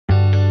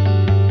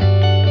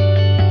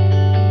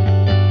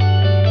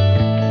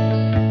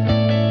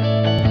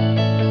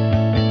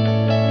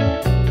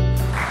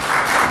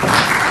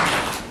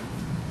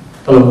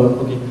Hello.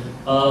 Okay.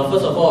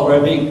 First of all, a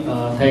very big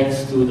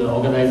thanks to the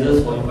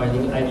organizers for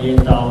inviting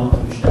IDN down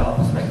to share our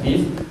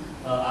perspective.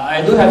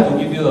 I do have to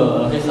give you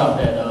a heads up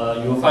that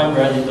you will find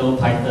very little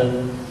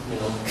Python,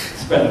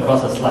 spread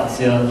across the slides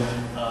here.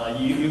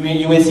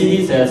 You may see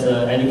this as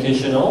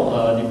educational,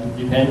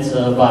 depends,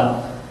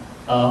 but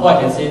what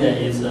I can say that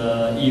is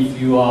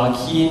if you are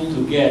keen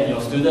to get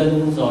your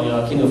students or you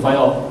are keen to find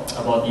out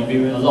about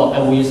the a lot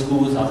of MOE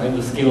schools are trying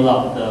to scale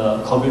up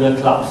the computer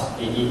clubs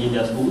in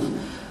their schools.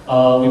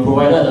 We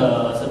provided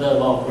a certain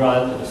amount of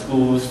grant to the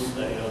schools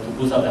to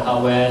boost up the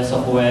hardware,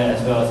 software,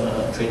 as well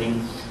as training.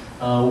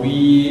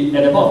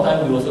 At that point of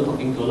time, we were also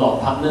talking to a lot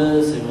of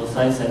partners,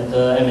 science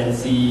center,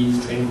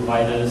 MNCs, training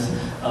providers,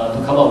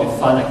 to come up with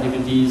fun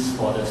activities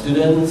for the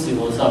students. Some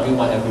of you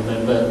might have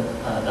remembered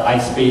the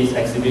iSpace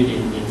exhibit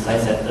in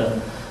Science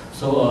Center.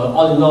 So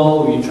all in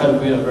all, we try to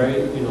create a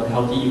very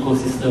healthy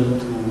ecosystem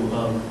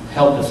to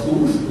help the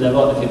schools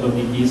level up the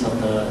capabilities of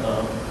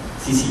the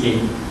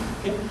CCA.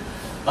 Okay?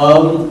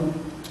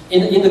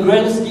 In the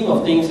grand scheme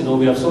of things,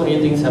 we have so many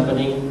things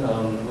happening,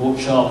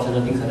 workshops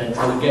and things like that,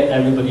 trying to get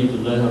everybody to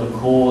learn how to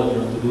code,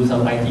 to do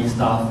some IT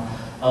stuff.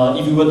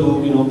 If you were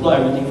to,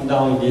 plot everything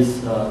down in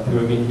this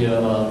pyramid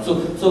here,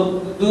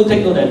 so do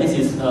take note that this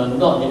is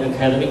not the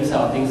academic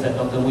side of things that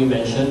Dr. Mui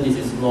mentioned. This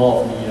is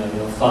more of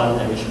the fun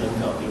enrichment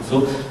kind of thing.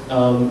 So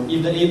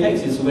if the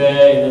apex is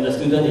where the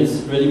student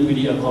is really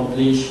pretty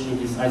accomplished in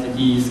his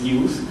ICT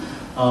skills,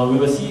 we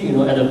will see,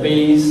 at the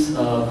base,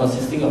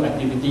 consisting of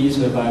activities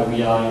whereby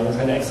we are,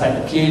 trying to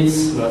excite the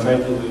kids. We are trying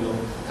to,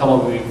 come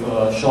up with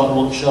short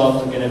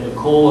workshops to get them to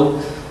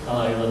code.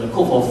 The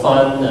code for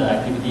fun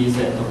activities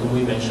that Dr.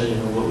 Mui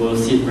mentioned, will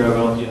sit very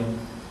well here.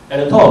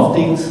 At the top of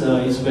things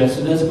is where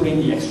students put in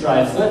the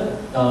extra effort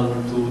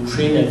to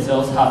train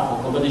themselves hard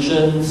for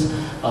competitions.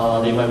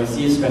 They might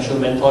receive special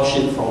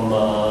mentorship from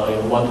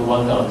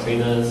one-to-one kind of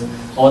trainers,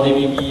 or they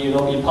may be,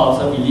 be part of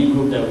some elite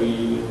group that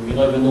we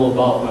don't even know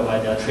about, whereby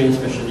they are trained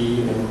specially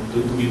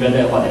to be better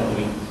at what they're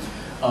doing.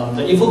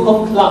 The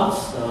Infocomm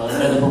clubs,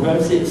 and the program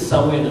sits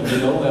somewhere in the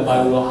middle,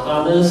 whereby we will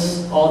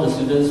harness all the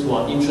students who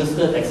are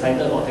interested,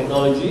 excited about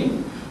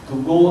technology, to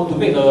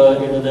make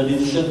the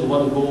decision to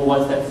want to go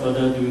one step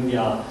further during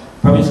their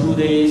primary school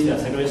days, their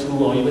secondary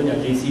school, or even their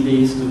JC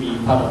days to be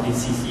part of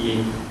this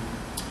CCA.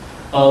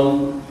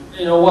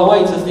 One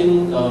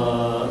interesting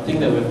thing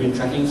that we've been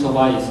tracking so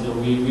far is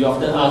we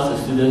often ask the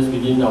students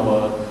within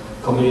our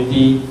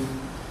community,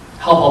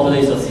 how popular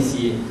is your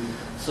CCA?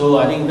 So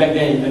I think back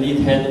then in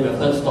 2010, we have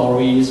heard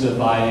stories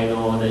whereby the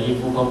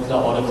Infocomm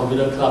club or the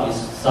computer club is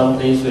some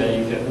place where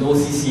if you have no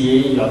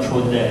CCA, you are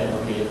thrown there.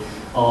 Okay,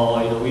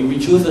 or we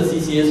choose the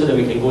CCA so that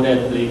we can go there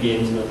and play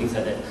games, things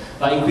like that.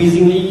 But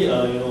increasingly,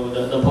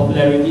 the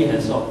popularity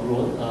has sort of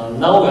grown.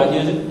 Now we are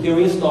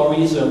hearing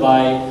stories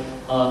whereby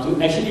to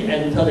actually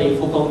enter the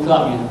Infocomm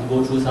club, you have to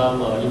go through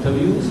some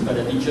interviews by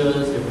the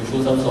teachers. You have to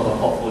show some sort of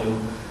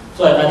portfolio.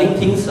 So I think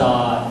things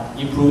are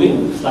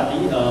improving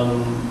slightly.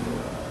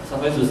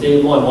 Suffice to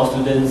say, more and more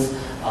students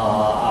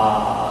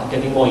are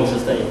getting more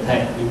interested in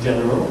tech in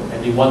general,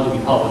 and they want to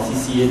be part of a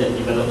CCA that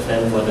develops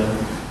them further.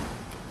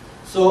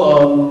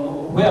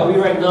 So where are we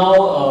right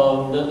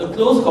now? The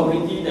close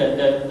community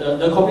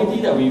the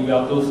community that we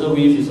are closer with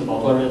is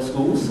about 200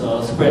 schools,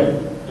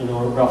 spread,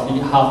 roughly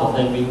half of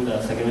them being the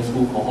secondary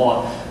school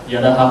cohort, the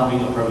other half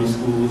being the primary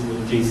schools,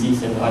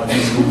 JCs and IT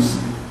schools.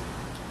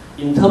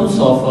 In terms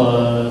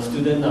of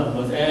student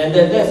numbers, and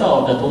that's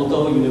out of the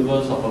total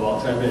universe of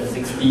about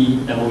 360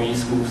 MOE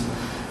schools.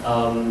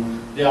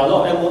 There are a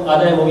lot of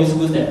other MOE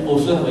schools that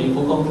also have an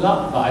Infocomm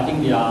club, but I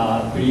think they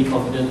are pretty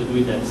confident to do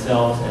it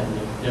themselves, and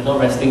they're not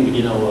resting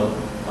within our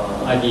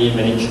IDA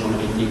managed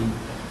community.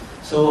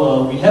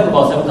 So we have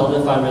about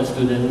 7,500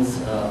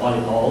 students all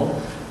in all.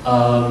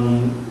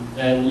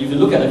 And if you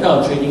look at the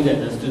kind of training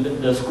that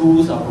the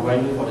schools are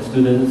providing for the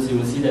students, you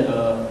will see that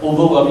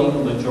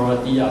overwhelming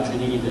majority are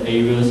training in the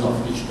areas of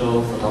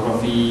digital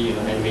photography,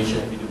 animation,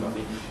 and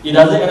videography. It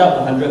doesn't add up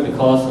to 100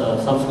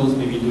 because some schools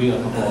may be doing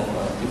a couple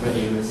of different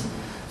areas.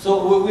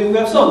 So we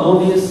have sort of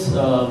known this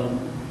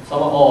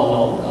somewhat all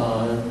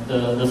along.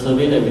 The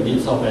survey that we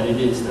did sort of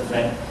validates the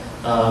fact.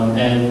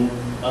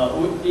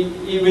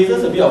 It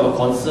raises a bit of a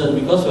concern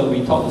because when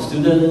we talk to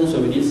students,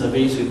 when we did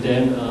surveys with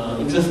them,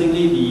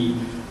 interestingly,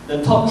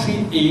 the top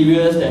 3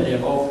 areas that they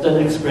have often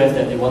expressed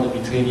that they want to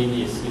be trained in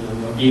is,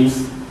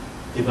 games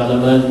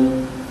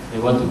development. They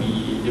want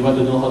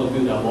to know how to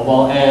build their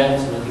mobile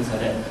apps, things like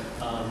that.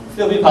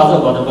 Still a bit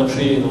puzzled about number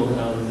 3.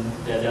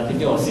 They are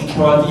thinking of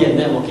security and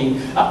networking.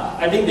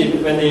 I think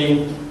when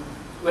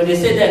they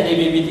say that, they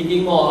may be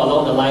thinking more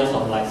along the lines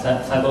of like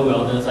cyber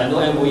wellness. I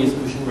know MOE is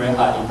pushing very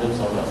hard in terms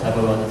of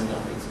cyber wellness kind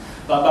of things.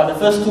 But the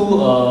first 2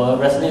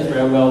 resonates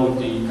very well with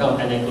the kind of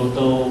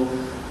anecdotal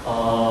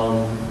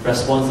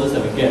responses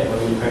that we get when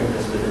we interact with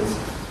the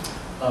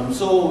students.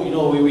 So,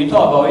 we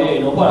talk about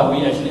it, what are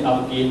we actually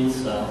up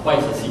against, why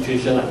is a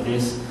situation like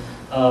this?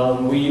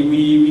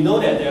 We know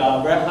that there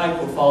are very high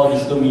profile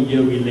digital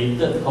media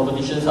related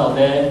competitions out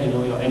there,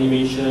 your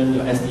animation,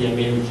 your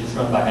SDMA, which is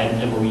run by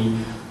MOE.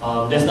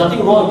 There's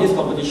nothing wrong with these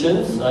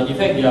competitions. In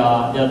fact, they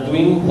are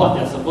doing what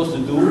they're supposed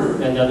to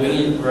do, and they're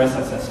doing it very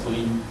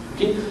successfully.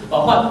 Okay?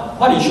 But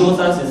what it shows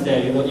us is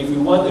that, you know, if we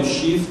want to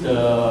shift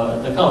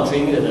the kind of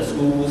training that the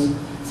schools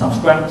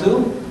subscribe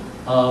to,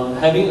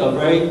 having a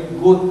very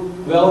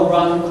good,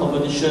 well-run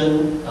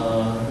competition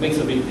makes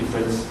a big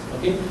difference.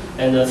 Okay?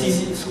 And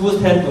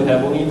schools tend to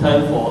have only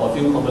time for a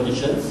few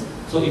competitions.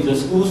 So if the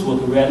schools were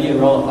to rally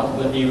around a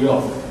particular area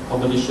of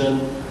competition,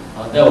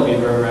 that would be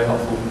very, very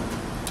helpful.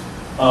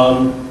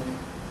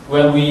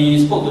 When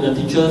we spoke to the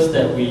teachers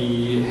that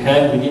we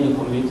have within the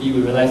community,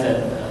 we realized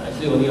that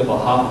actually only about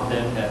half of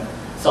them have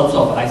some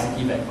sort of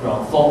ICT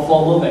background,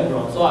 formal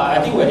background. So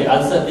I think when they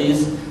answered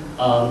this,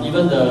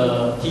 even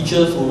the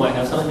teachers who might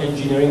have some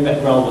engineering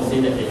background will say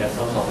that they have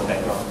some sort of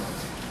background.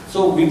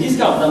 So with these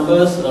kind of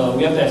numbers,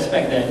 we have to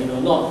expect that, you know,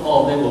 not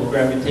all of them will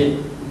gravitate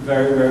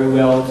very, very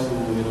well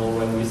to, you know,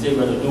 when we say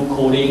we're going to do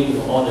coding, you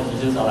know, all the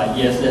teachers are like,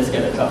 yes, let's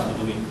get the class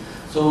to do it.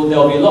 So there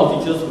will be a lot of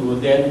teachers who will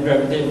then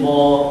gravitate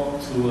more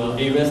to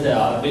areas that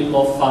are a bit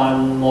more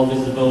fun, more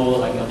visible,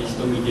 like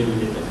digital media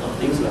related kind of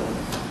things.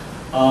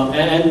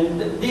 And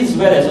this is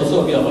where there's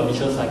also a bit of a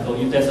vicious cycle.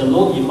 If there's a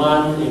low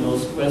demand, you know,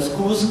 when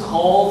schools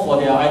call for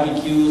their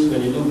IDQs,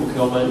 when they do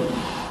procurement,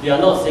 they are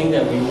not saying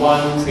that we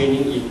want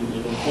training in,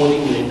 you know,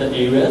 coding related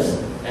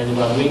areas, and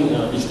we are doing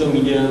digital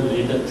media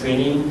related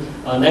training.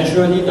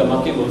 Naturally, the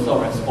market will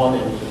sort of respond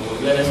and, you know,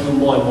 let us do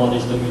more and more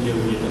digital media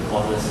related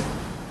courses.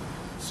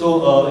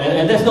 So,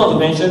 and that's not to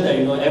mention that,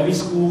 you know, every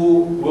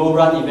school will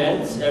run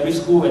events. Every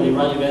school, when they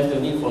run events,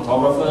 they'll need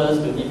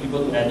photographers, they'll need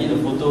people to edit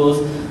the photos,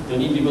 they'll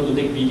need people to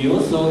take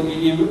videos. So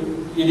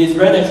it is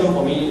very natural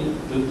for me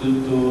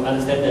to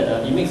understand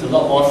that it makes a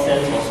lot more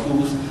sense for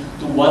schools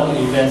to want to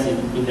invest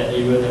in that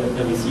area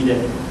that we see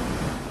them.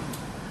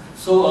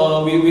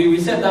 So we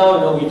sat down,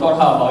 you know, we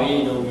thought hard about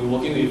it. You know, we were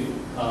working with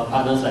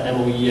partners like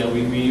MOE, and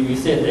we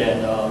said that,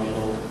 you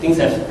know, things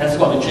has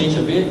got to change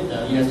a bit.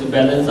 It has to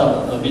balance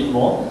out a bit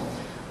more.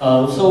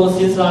 So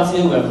since last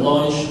year, we have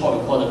launched what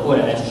we call the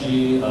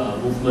Code.SG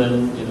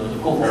movement, you know,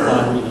 the Code for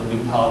Fun, you know,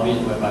 being part of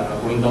it, whereby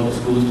we're going down to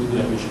schools to do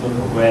enrichment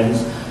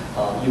programs.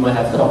 You might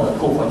have heard of the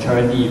Code for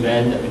Charity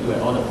event that we do at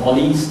all the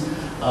polys.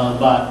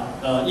 But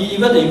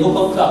even the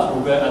Infocomm Club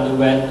program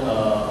underwent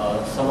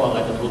somewhat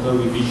like a total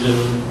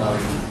revision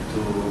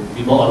to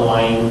be more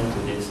aligned to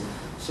this.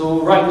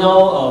 So right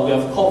now, we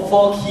have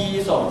 4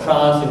 key sort of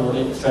trust, you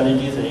know,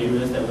 strategies and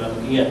areas that we are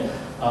looking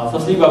at.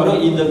 Firstly, we are going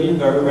to intervene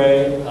very,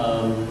 very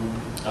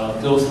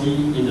closely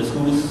in the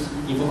school's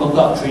Infocomm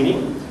Club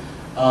training.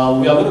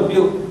 We are going to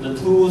build the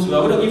tools, we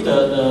are going to give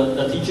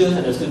the teachers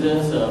and the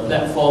students a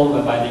platform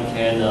whereby they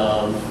can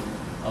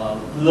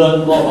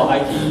learn more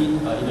about IT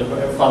in a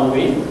very fun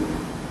way.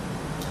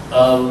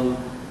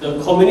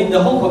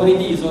 The whole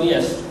community is only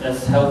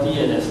as healthy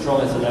and as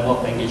strong as the level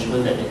of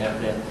engagement that they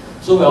have there.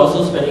 So we're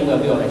also spending a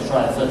bit of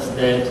extra efforts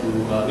there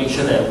to make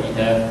sure that we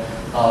have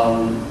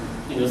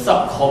you know,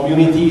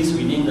 sub-communities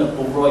within the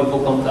overall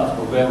Infocomm Club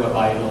program,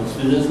 whereby, you know,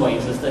 students who are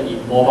interested in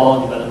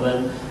mobile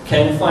development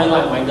can find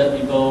like-minded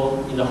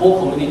people in the whole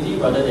community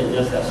rather than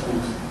just their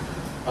schools.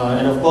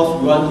 And of course,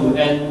 we want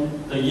to end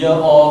the year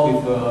off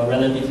with a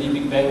relatively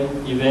big bang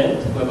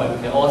event whereby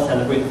we can all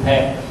celebrate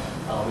tech.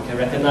 We can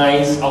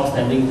recognize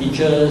outstanding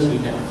teachers, we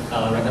can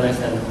recognize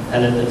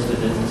talented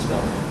students as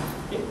well.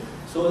 Okay.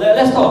 So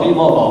let's talk a bit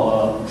more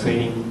about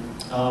training.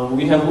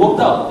 We have worked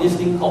out this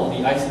thing called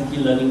the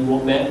ICT Learning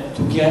Roadmap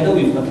together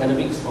with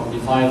academics from the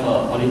 5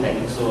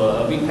 polytechnics, so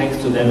a big thanks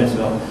to them as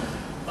well.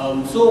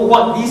 So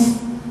what this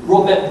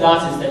roadmap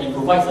does is that it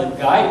provides a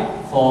guide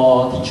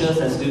for teachers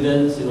and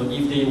students, you know,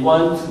 if they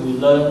want to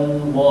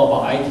learn more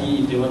about IT,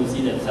 if they want to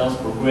see themselves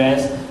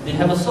progress, they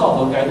have a sort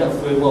of a guided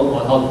framework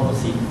on how to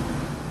proceed.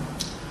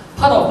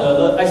 Part of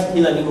the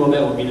ICT Learning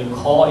Roadmap will be the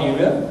core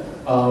area,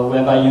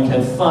 whereby you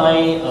can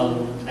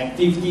find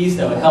activities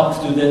that will help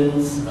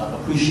students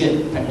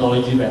appreciate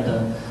technology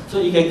better. So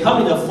it can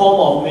come in the form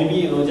of maybe,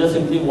 you know, just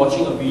simply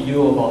watching a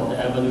video about the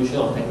evolution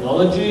of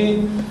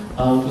technology,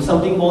 to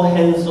something more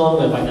hands-on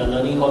whereby they're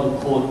learning how to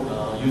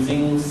code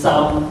using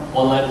some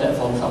online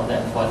platforms out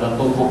there, for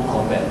example, Code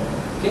Combat.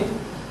 Okay?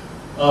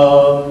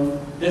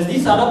 There's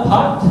this other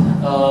part,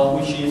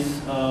 which is,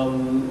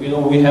 you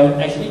know, we have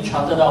actually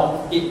charted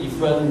out 8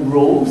 different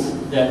roles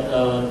that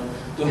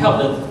to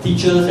help the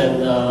teachers and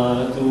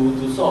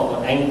to sort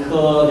of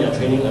anchor their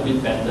training a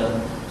bit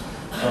better.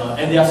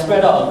 And they are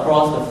spread out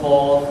across the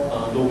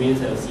 4 domains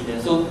that you see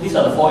there. So these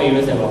are the 4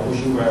 areas that we're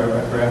pushing very,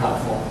 very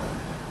hard for.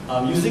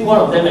 Using one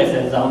of them as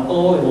an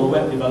example, you know,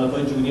 Web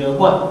Developer Junior,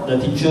 what the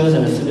teachers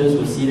and the students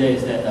will see there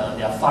is that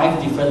there are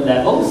 5 different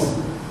levels.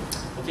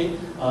 Okay?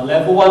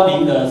 Level 1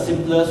 being the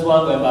simplest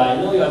one, whereby,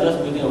 you know, you are just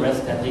building a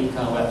REST static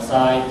kind of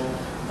website.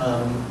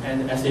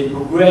 And as they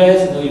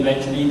progress, you know,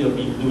 eventually they'll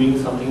be doing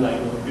something like,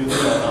 you know, building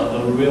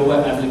a real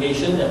web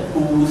application that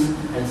pulls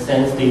and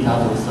sends data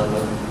to a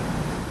server.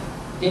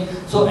 Okay?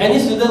 So any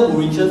student who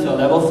reaches your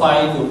level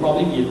 5 will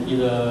probably be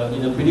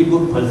in a pretty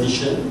good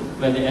position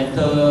when they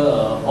enter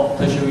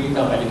tertiary kind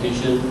of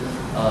education,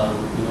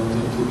 you know,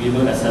 to be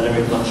able to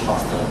accelerate much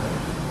faster.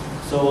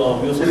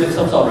 So we also make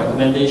some sort of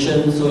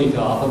recommendations. So if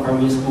you're upper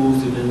primary school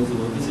students,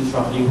 this is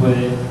roughly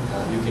where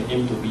you can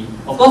aim to be.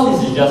 Of course,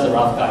 this is just a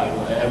rough guide.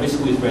 Every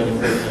school is very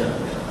different.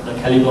 The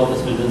caliber of the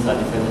students are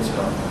different as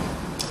well.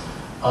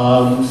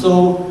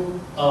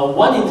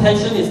 One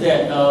intention is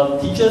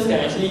that teachers can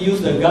actually use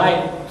the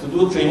guide to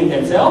do training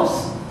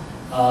themselves,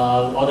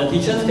 or the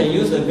teachers can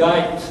use the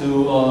guide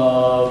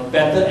to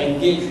better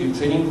engage with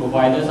training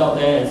providers out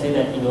there and say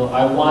that,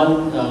 I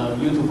want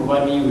you to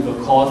provide me with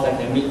a course that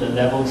can meet the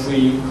level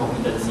 3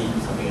 competency,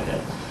 something like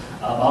that.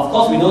 But of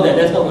course, we know that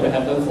that's not going to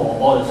happen for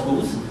all the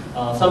schools.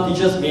 Some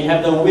teachers may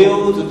have the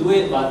will to do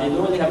it, but they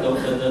don't really have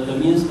the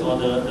means or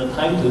the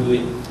time to do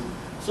it.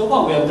 So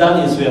what we have done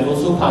is we have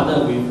also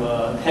partnered with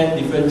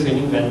 10 different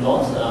training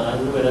vendors. I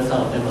don't know whether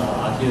some of them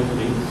are here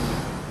today.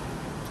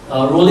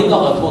 Rolling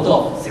out a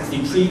total of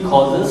 63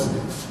 courses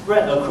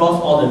spread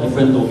across all the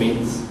different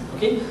domains.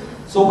 Okay.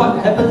 So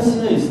what happens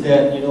here is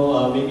that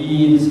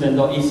maybe this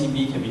vendor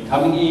ACB can be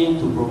coming in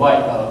to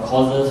provide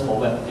courses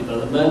for web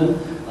development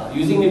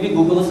using maybe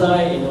Google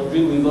site,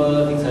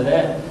 Dreamweaver, things like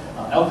that.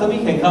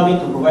 Alchemy can come in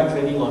to provide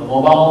training on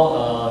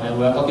mobile, and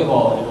we are talking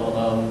about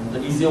the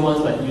easier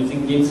ones like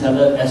using Game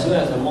Salad, as well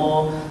as the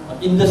more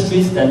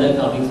industry standard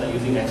kind of things like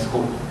using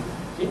Xcode.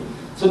 Okay?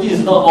 So this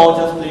is not all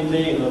just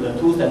play. The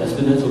tools that the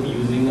students will be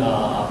using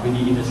are pretty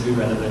industry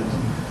relevant.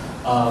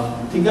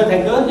 Tinker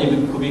Tanker, they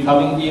could be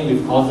coming in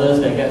with courses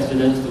that get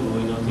students to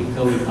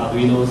tinker with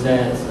Arduino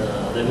sets,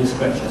 learning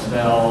Scratch as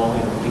well,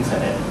 things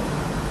like that.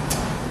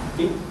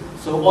 Okay?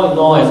 So all in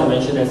all, as I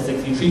mentioned, there's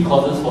 63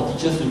 courses for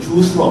teachers to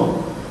choose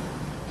from.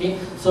 Okay,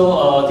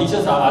 so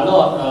teachers are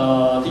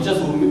not teachers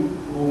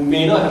who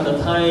may not have the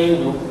time,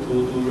 to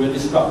really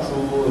scrub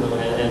through,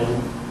 and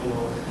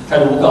try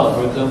to work out a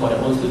curriculum for their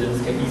own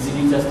students can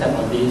easily just tap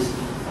on this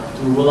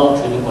to roll out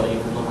training for the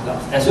Infocomm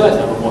class, as well as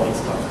the robotics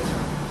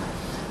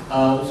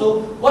class.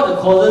 So what the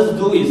courses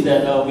do is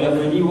that we have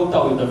already worked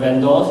out with the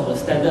vendors the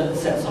standard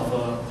sets of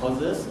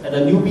courses. At the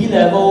newbie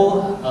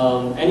level,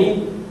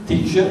 any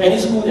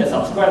school that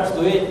subscribes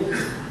to it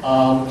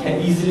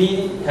can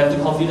easily have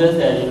the confidence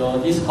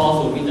that this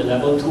course will meet the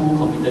level 2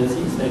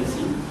 competencies that you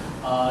see.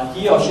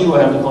 He or she will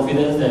have the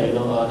confidence that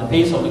the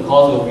pace of the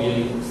course will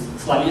be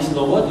slightly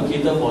slower to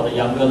cater for the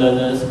younger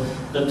learners.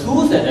 The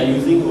tools that they're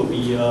using will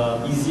be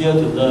easier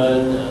to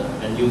learn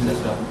and use as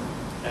well.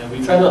 And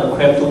we try not to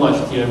cram too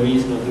much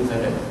theories, things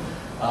like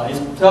that. It's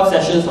 12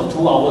 sessions of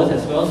 2 hours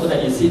as well, so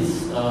that it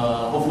sits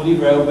hopefully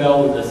very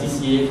well with the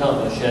CCA kind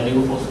of a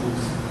schedule for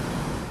schools.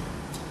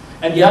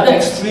 At the other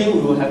extreme,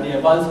 we will have the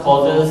advanced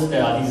courses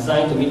that are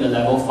designed to meet the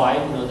level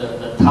 5,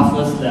 the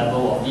toughest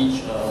level of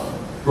each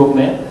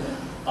roadmap.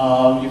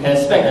 You can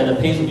expect that the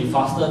pace will be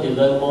faster, they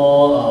learn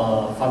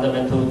more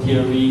fundamental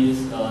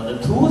theories. The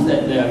tools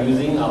that they are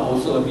using are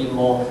also a bit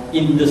more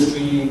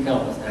industry kind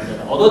of a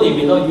standard. Although they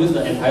may not use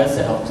the entire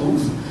set of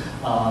tools,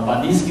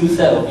 but this skill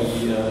set will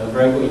be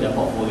very good in their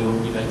portfolio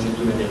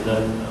eventually when they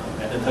learn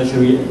at the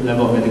tertiary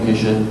level of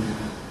education.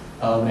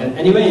 And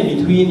anywhere in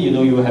between,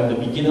 you will have the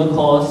beginner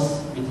course,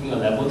 a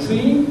level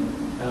 3,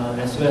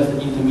 as well as the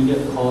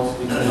intermediate course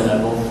between a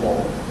level 4.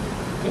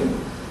 Okay?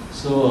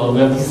 So we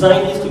have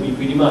designed this to be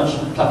pretty much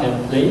plug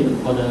and play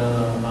for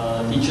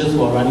the teachers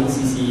who are running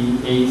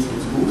CCAs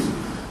in schools.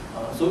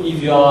 So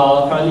if you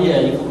are currently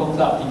an Infocomm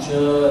Club teacher,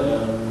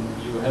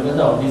 you haven't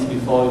heard of this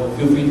before,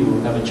 feel free to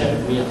have a chat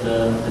with me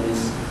after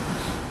this.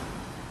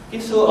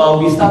 Okay, so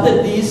we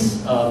started this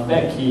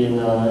back in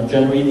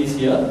January this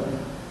year.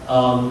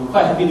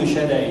 Quite happy to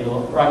share that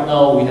right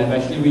now we have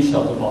actually reached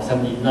out to about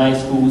 79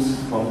 schools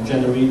from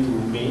January to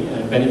May,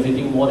 and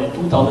benefiting more than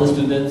 2,000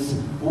 students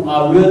who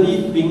are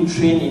really being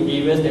trained in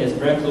areas that is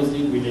very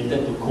closely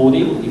related to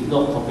coding, if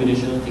not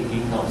computational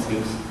thinking kind of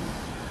skills.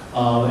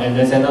 And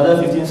there's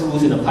another 15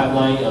 schools in the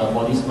pipeline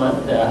for this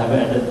month that I haven't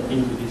added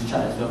into this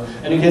chart as well.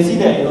 And you can see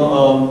that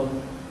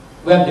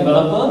web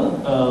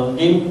developer,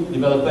 game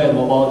developer, and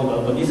mobile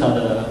developer, these are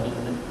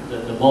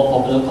the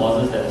more popular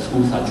courses that the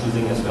schools are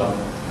choosing as well.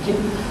 Okay.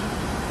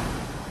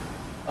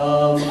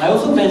 I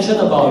also mentioned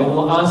about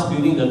us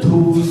building the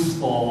tools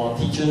for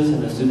teachers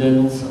and the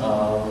students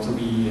to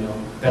be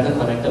better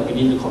connected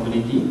within the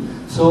community.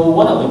 So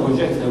one of the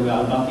projects that we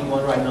are embarking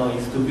on right now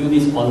is to build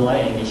this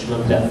online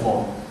engagement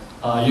platform.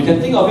 You can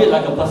think of it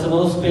like a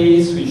personal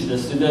space which the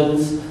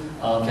students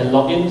can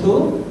log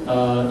into.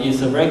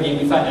 It's a very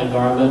gamified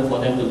environment for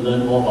them to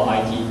learn more about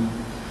IT.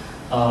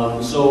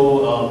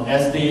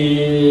 As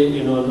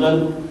they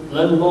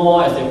learn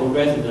more, as they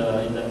progress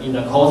in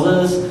the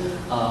courses,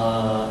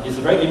 it's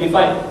a very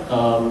gamified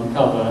kind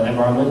of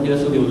environment here.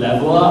 So they will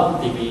level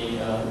up, they may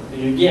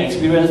gain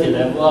experience, they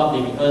level up,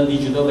 they may earn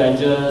digital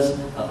badges,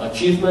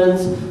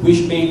 achievements,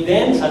 which may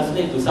then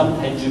translate to some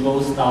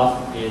tangible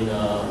stuff in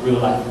real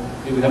life.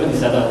 Okay, we haven't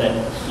decided on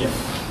that yet.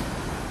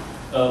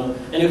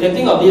 And you can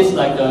think of this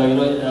like,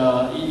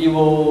 it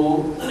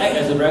will act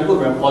as a very good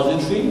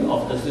repository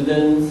of the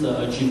students'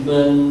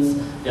 achievements,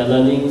 their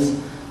learnings,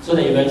 so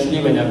that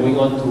eventually when they're going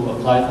on to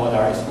apply for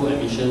direct school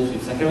admissions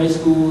with secondary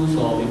schools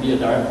or maybe a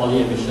direct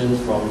poly admissions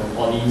from the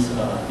polys,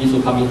 this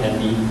will come in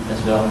handy as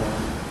well.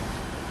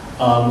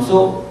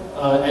 So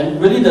and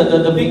really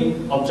the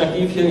big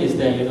objective here is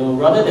that, you know,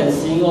 rather than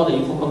seeing all the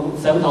Infocomm,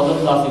 7,000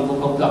 plus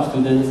Infocomm Club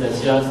students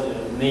as just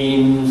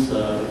names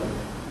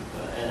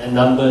and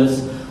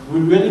numbers, we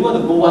really want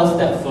to go one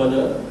step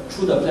further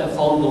through the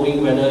platform,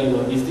 knowing whether, you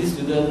know, is this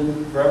student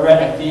very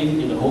active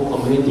in the whole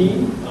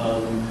community,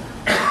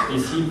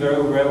 is he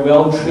very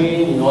well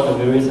trained in all the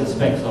various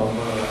aspects of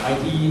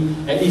IT,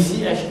 and is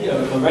he actually a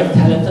very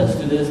talented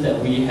student that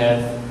we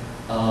have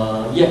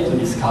yet to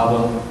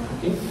discover,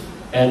 okay?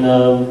 And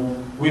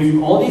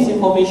with all this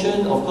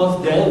information, of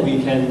course, then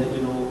we can,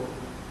 you know,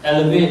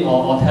 elevate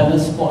or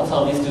talent spot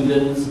some of these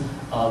students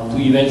to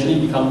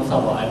eventually become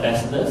some of our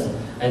ambassadors.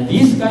 And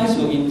these guys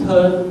will in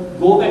turn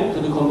go back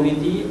to the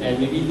community and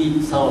maybe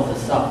lead some of the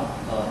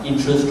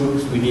sub-interest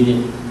groups within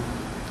it.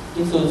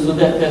 Okay, so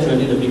that's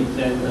really the big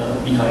plan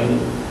behind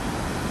it.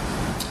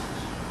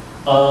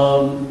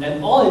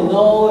 And all in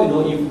all, you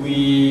know, if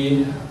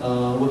we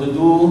were to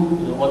do,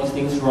 you know, all these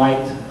things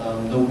right,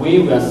 the way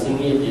we are seeing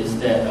it is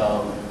that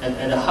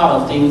at the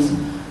heart of things,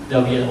 there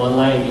will be an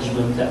online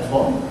engagement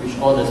platform which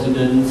all the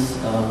students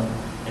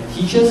and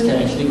teachers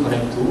can actually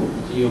connect to.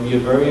 So it will be a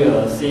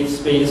very safe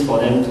space for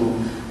them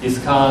to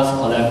discuss,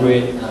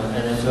 collaborate,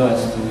 and as well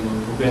as to, you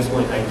know, progress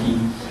more in IT.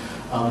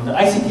 The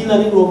ICT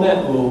learning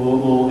roadmap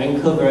will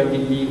anchor very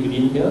deeply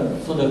within here.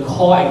 So the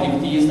core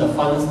activities, the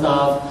fun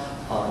stuff,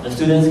 the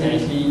students can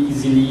actually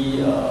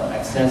easily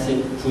access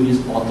it through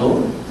this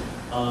portal.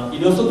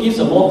 It also gives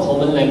a more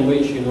common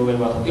language, you know, when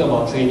we're talking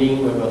about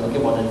training, when we're talking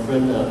about the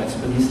different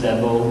expertise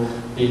level,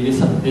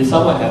 they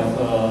somewhat have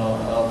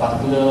a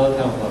particular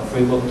kind of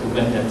framework to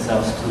map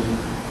themselves to.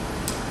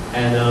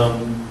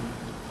 And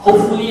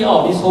hopefully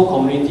out of this whole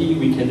community,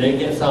 we can then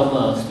get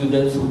some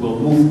students who will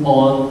move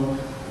on,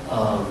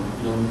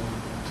 you know,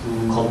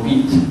 to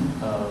compete.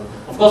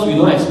 Of course, we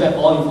don't expect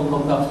all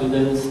Infocomm Club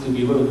students to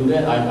be able to do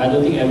that. I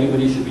don't think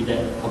everybody should be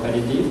that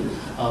competitive.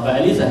 But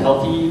at least a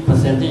healthy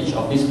percentage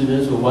of these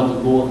students will want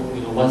to go,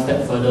 you know, one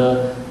step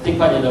further, take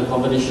part in the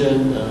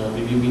competition,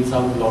 maybe win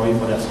some glory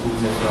for their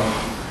schools as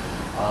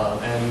well.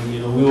 And, you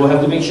know, we will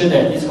have to make sure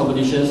that these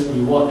competitions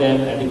reward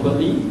them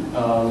adequately,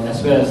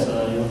 as well as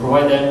you know,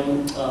 provide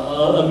them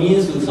a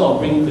means to sort of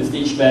bring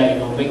prestige back, you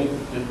know, make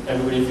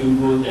everybody feel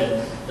good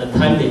that the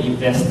time they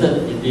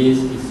invested in this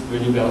is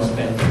really well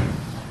spent.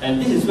 And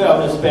this is where I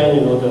want to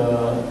spend, you know,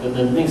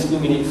 the next few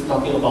minutes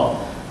talking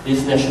about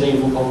this National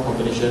Infocomm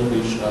competition,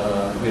 which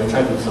we are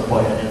trying to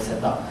support and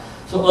set up.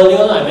 So earlier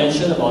on, I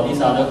mentioned about these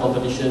other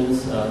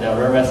competitions that are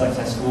very, very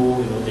successful.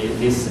 You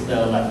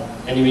know,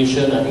 like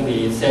animation, I think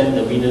they send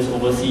the winners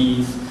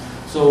overseas.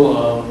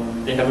 So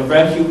they have a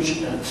very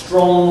huge,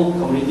 strong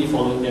community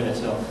following them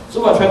as well.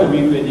 So we're trying to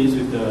recreate this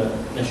with the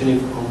National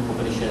Infocomm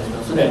competition as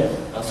well, so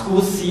that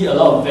schools see a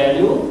lot of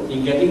value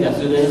in getting their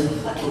students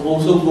to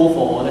also go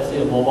for, let's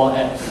say, a mobile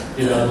app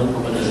development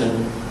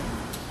competition.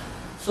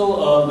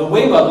 So the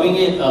way we're doing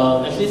it,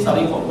 actually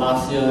starting from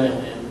last year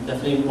and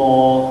definitely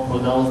more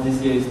pronounced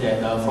this year, is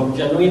that from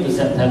January to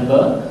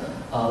September,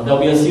 there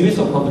will be a series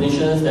of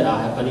competitions that are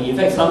happening. In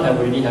fact, some have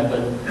already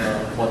happened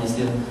for this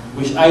year,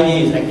 which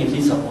IDA is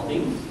actively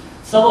supporting.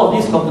 Some of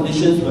these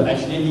competitions will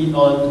actually lead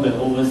on to an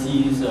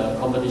overseas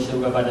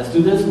competition whereby the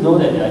students know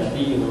that they're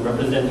actually, you know,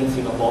 representing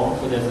Singapore,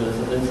 so there's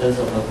a certain sense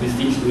of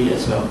prestige to it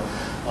as well.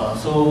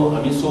 So,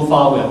 I mean, so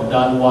far we have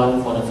done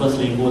one for the first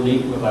Lego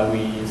League, whereby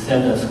we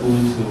send a school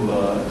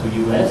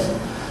to US,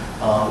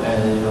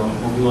 and, you know,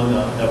 moving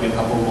on, there'll be a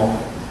couple more.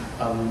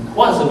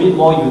 What's a bit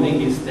more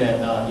unique is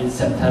that in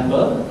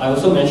September, I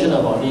also mentioned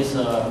about this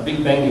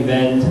Big Bang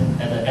event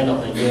at the end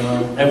of the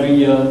year, every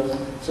year.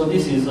 So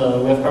this is,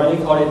 we have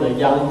currently called it the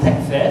Young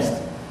Tech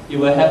Fest. It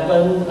will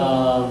happen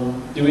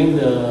during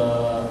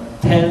the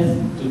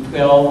 10th to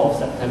 12th of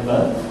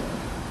September.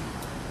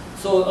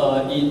 So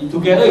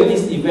together with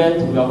this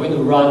event, we are going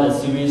to run a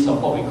series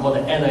of what we call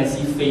the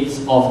NIC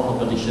Face Off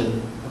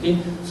competition. Okay,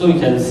 so you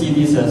can see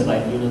this as,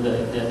 like, you know,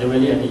 the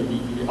really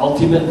the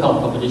ultimate kind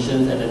of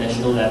competitions at the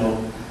national level.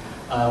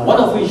 One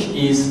of which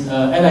is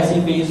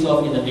NIC Face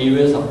Off in the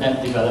areas of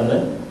app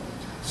development.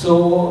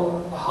 So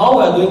how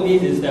we are doing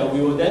this is that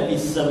we will then be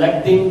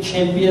selecting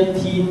champion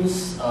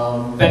teams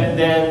back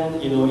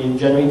then, you know, in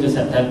January to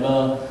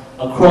September,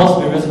 across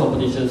various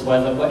competitions. For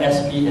example,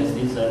 SP has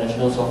this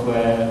national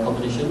software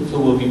competition, so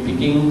we'll be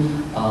picking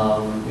you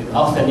know,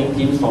 outstanding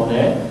teams from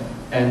there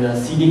and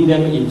seeding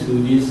them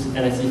into this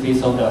NIC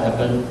Face-Off that will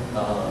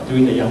happen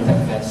during the Young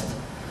Tech Fest.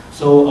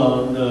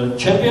 So the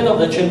champion of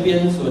the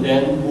champions will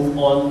then move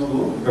on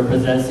to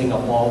represent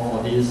Singapore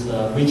for this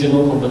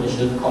regional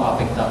competition called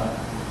APECTA.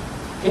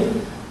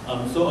 Okay?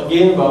 So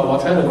again,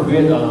 we're trying to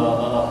create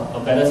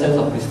a better sense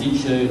of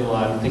prestige here. You know,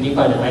 I'm taking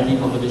part in an IT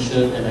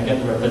competition and I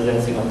get to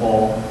represent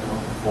Singapore, you know,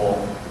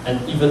 for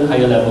an even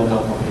higher level kind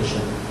of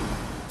competition.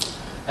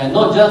 And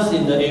not just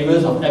in the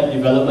areas of app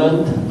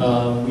development,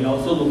 we're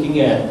also looking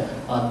at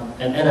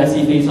an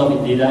NIC Face-Off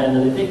in data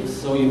analytics.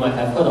 So you might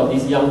have heard of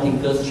this Young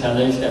Thinkers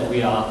Challenge that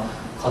we are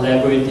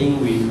collaborating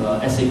with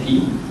SAP.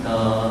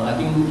 I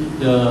think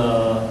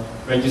the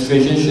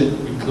registration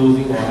should be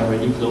closing or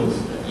already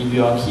closed. If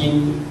you are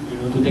keen, you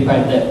know, to take part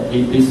in that,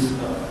 please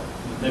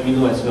let me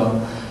know as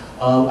well.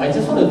 I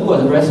just want to do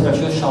a very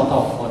special shout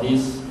out for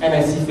this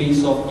NIC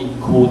Face-Off in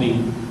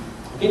coding.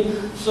 Okay,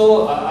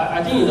 so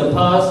I think in the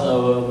past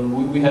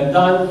we have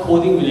done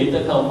coding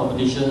related kind of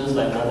competitions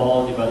like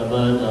mobile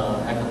development,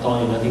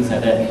 hackathon, things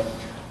like that.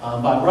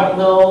 But right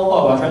now,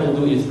 what we're trying to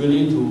do is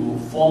really to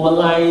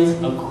formalize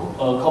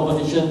a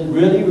competition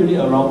really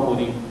around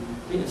coding,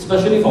 okay?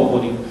 Especially for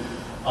coding.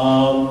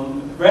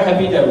 Very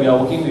happy that we are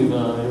working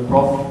with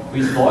Prof.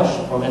 Chris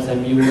Bosch from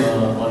SMU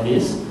on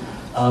this.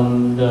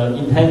 The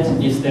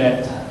intent is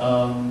that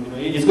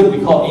it's going to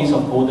be called Ace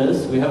of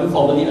Coders. We haven't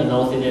formally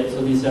announced it yet,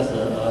 so this is just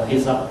a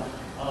heads up.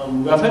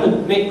 We are trying to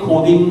make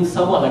coding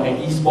somewhat like an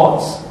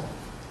esports.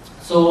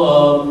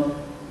 So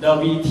there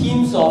will be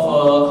teams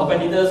of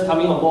competitors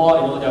coming on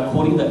board. They are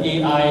coding the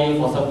AI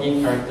for some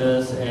game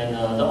characters, and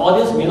the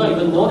audience may not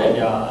even know that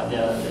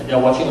they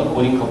are watching a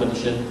coding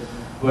competition,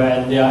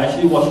 where they are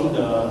actually watching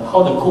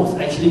how the codes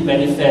actually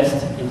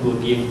manifest into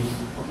a game.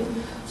 Okay,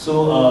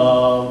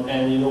 so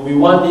we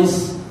want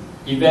this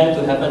event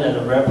to happen at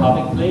a very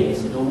public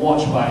place,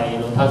 watched by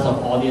tons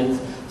of audience,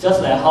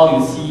 just like how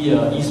you see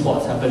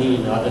esports happening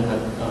in other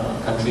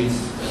countries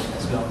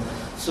as well.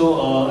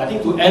 So I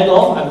think to end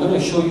off, I'm going to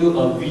show you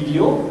a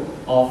video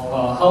of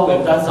how we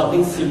have done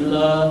something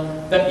similar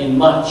back in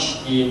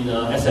March in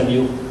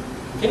SMU.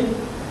 Okay.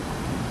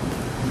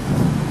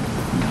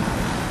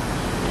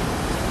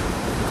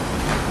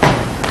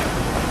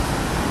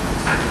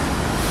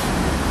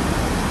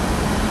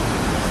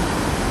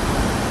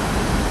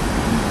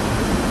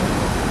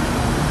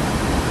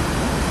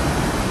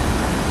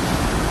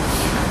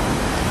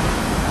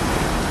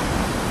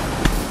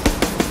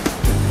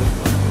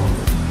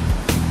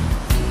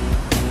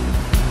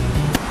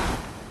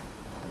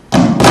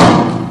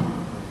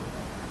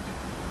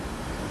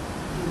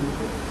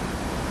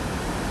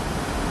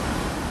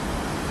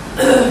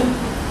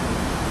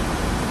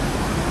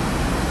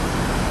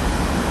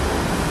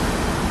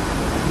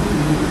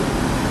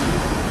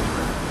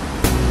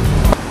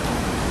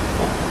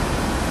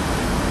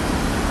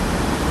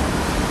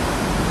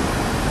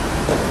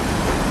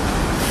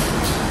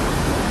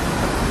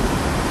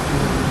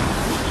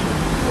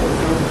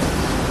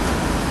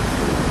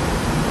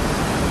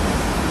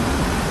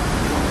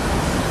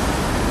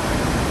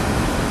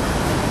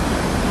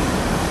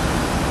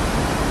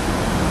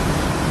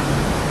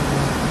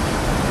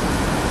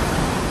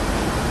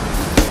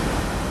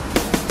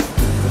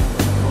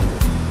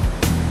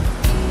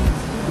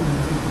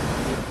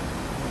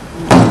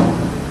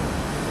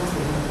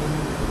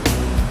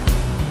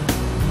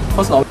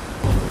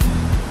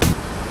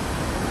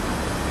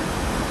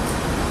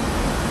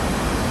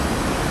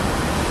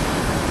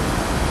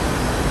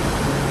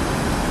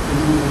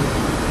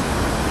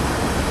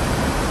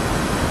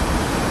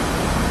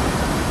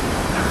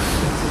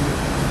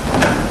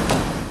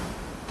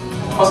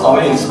 First of all,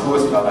 in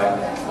schools, you are like,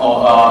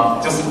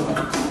 just.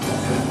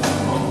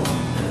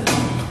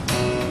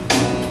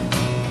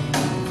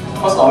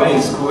 First of all,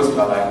 in schools, you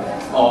are like,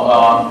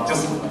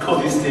 just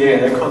code this day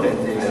and then code that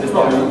day. It's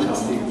not really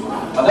interesting.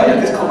 But then you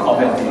have this code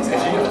comment thing. It's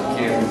actually a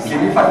game.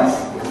 Gamify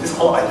this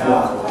whole idea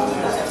of code.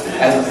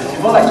 And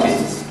people like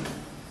games.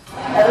 I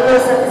don't know,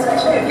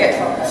 satisfaction you get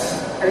from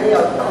really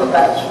your code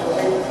batch.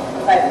 And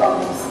like from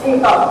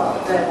staying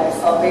out and like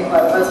solving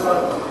whatever's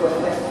wrong with the code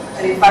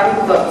and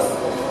finding bugs.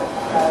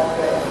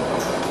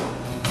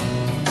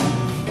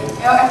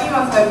 I think it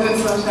was a good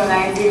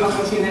socializing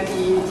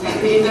opportunity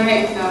to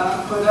interact with the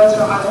coders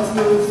from other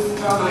schools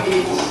from our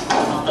age.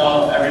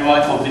 After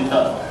everyone completed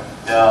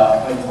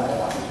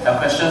their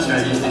questions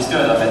already, they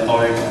still have the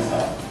mentoring and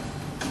stuff.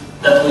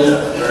 Definitely a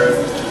very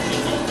good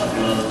initiative.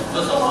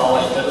 First of all,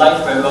 it aligns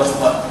very well with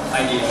what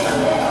I did.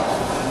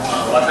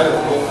 What I try to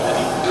promote, I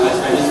think, to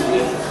especially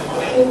students.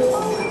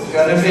 You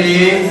want to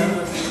see?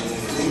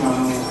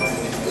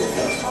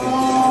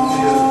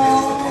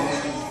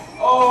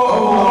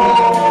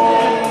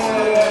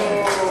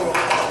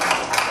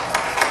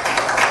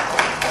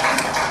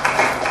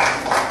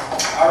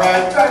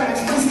 Alright,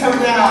 please come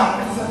down.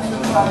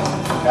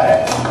 Got it?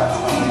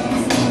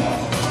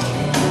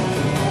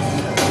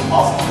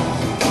 Awesome.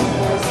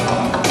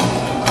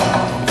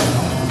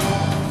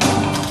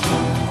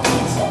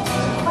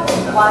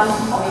 One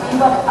or maybe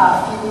what are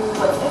few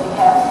words that we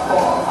have for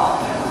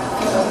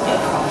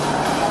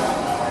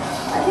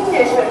I think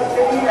they should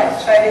really like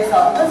try this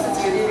out because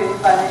it's really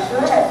fun. They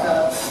should have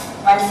the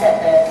mindset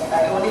that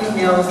like only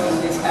males do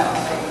this kind of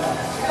thing.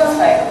 Because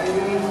like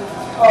really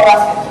all of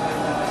us can do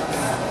it.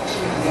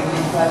 Actually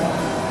really fun.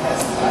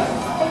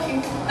 Thank you.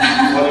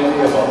 What do you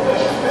think about the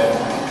event?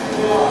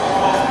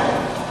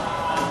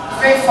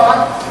 Very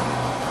fun.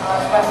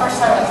 My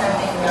first time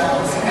attending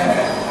this event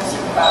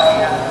hosted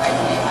by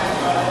IDA.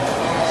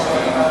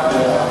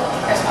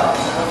 As well.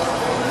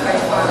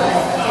 Very fun. I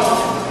think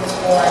it's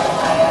more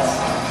IS.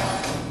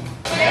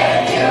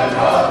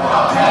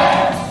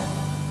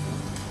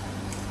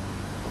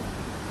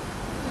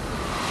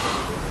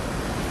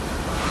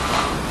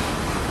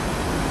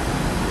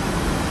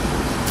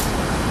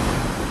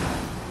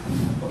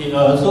 Okay,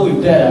 so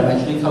with that, I've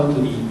actually come to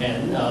the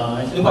end.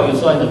 Actually, what you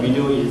saw in the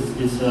video is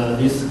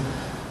this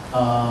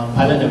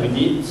pilot that we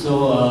did.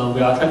 So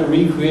we are trying to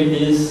recreate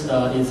this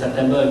in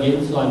September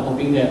again. So I'm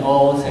hoping that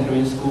all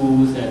secondary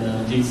schools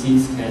and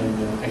JCs can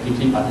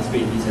actively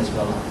participate in this as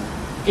well.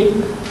 Okay.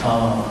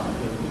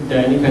 If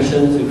there are any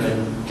questions, you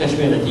can catch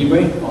me at the tea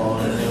break, or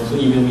you can also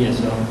email me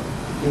as well.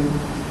 Okay.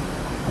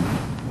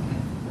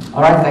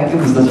 All right. Thank you,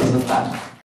 Mr. Joseph Tan.